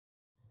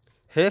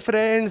Hey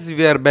friends,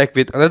 we are back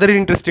with another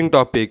interesting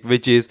topic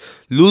which is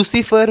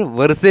Lucifer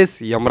versus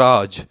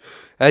Yamraj.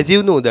 As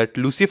you know that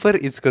Lucifer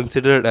is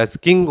considered as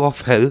king of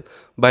hell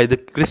by the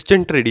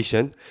Christian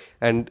tradition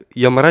and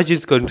Yamraj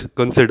is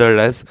considered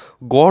as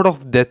god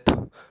of death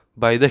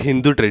by the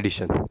Hindu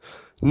tradition.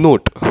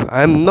 Note,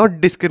 I am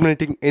not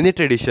discriminating any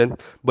tradition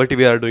but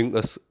we are doing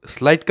a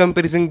slight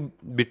comparison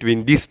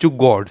between these two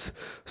gods.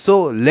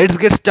 So let's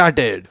get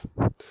started.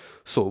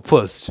 So,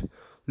 first,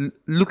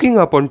 looking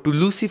upon to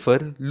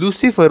Lucifer,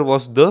 Lucifer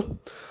was the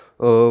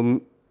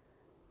um,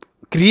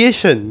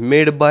 creation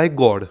made by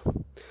God.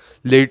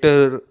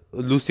 Later,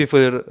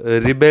 Lucifer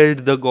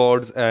rebelled the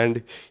gods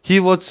and he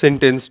was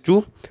sentenced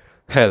to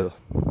hell.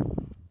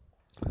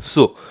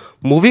 So,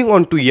 moving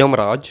on to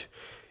Yamraj,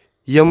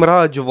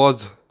 Yamraj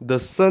was the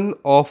son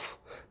of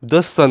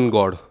the sun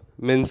god,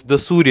 means the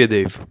Surya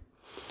Dev.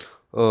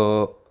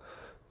 Uh,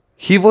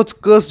 he was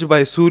cursed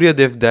by Surya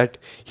Dev that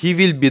he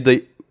will be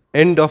the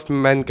end of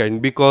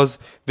mankind because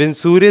when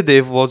Surya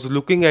Dev was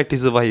looking at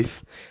his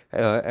wife,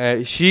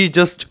 she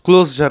just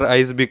closed her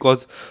eyes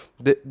because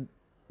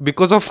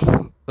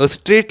of a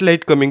straight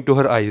light coming to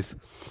her eyes.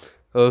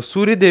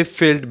 Surya Dev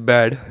felt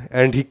bad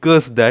and he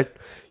cursed that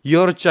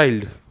your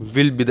child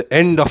will be the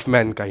end of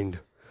mankind.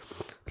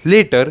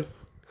 Later,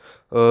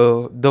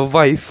 the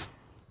wife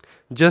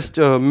just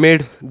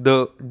made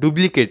the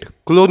duplicate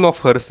clone of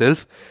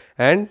herself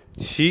and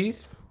she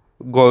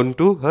gone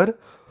to her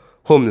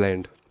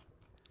homeland.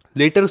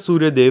 Later,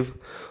 Suryadev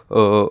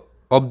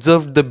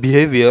observed the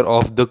behavior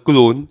of the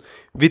clone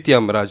with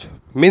Yamraj,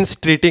 means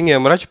treating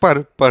Yamraj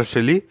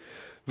partially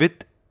with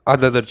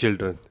other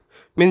children.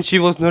 Means she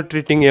was not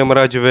treating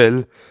Yamraj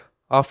well.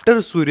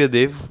 After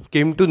Suryadev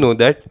came to know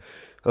that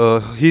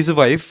his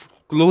wife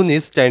clone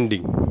is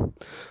standing.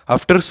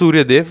 After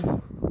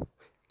Suryadev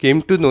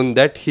came to know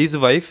that his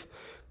wife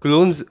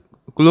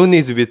clone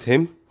is with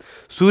him,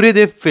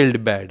 Suryadev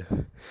felt bad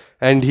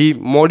and he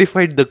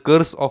modified the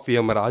curse of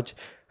Yamaraj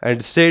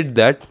and said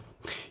that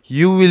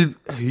you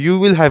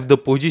will have the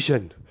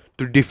position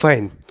to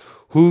define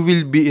who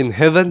will be in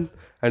heaven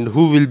and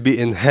who will be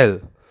in hell.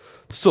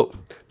 So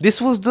this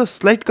was the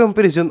slight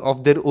comparison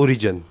of their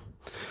origin.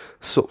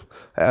 So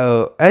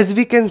as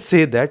we can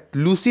say that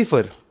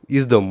Lucifer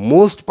is the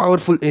most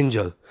powerful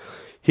angel.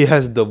 He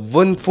has the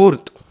one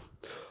fourth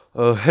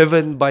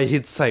heaven by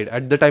his side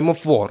at the time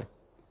of war.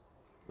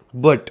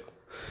 But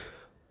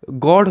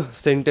God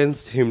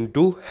sentenced him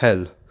to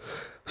hell.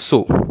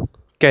 So,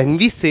 can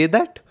we say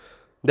that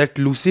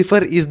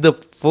Lucifer is the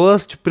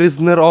first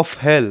prisoner of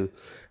hell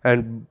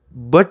and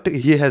but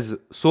he has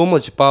so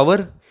much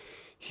power,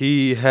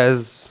 he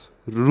has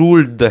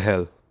ruled the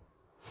hell.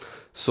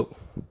 So,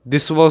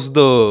 this was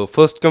the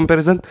first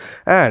comparison,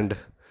 and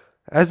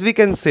as we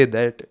can say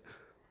that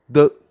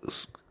the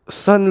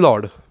Sun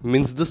Lord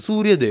means the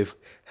Surya Dev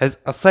has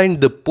assigned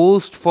the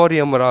post for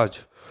Yamaraj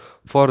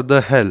for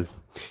the hell.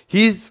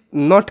 He is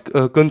not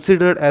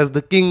considered as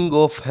the king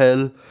of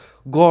hell,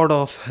 god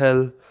of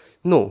hell.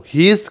 No,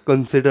 he is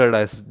considered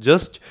as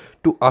just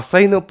to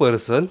assign a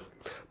person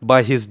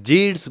by his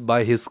deeds,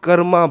 by his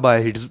karma,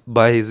 by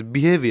his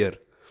behavior,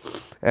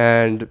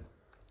 and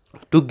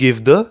to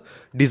give the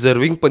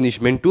deserving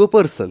punishment to a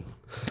person.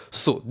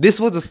 So, this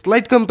was a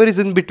slight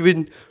comparison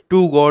between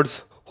two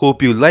gods.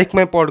 Hope you like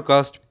my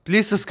podcast.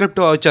 Please subscribe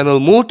to our channel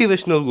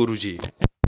Motivational Guruji.